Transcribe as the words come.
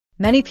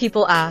Many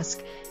people ask,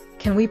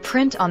 can we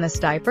print on this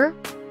diaper?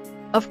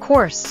 Of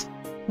course.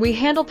 We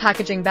handle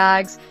packaging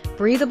bags,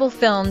 breathable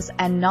films,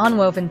 and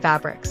non-woven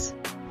fabrics.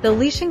 The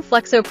Leashing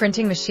Flexo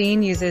printing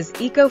machine uses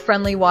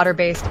eco-friendly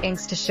water-based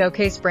inks to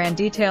showcase brand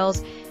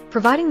details,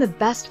 providing the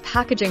best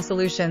packaging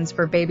solutions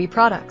for baby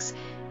products.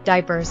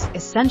 Diapers,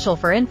 essential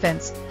for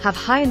infants, have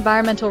high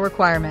environmental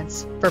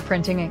requirements for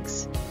printing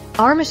inks.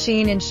 Our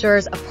machine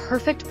ensures a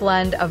perfect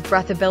blend of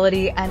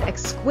breathability and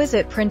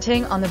exquisite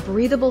printing on the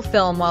breathable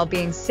film while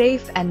being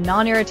safe and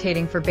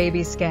non-irritating for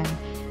baby skin,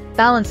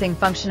 balancing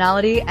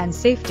functionality and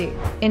safety.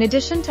 In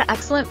addition to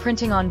excellent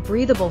printing on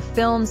breathable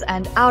films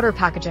and outer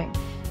packaging,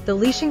 the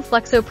Leashing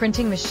Flexo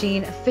printing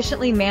machine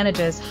efficiently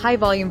manages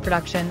high-volume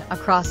production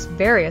across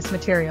various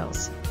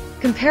materials.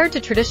 Compared to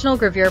traditional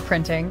gravure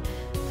printing,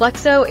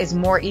 Flexo is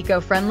more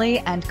eco-friendly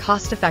and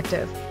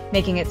cost-effective,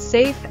 making it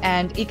safe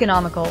and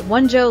economical.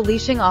 Wonjo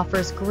Leashing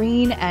offers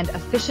green and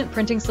efficient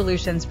printing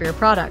solutions for your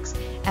products,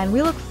 and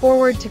we look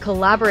forward to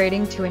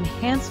collaborating to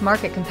enhance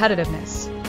market competitiveness.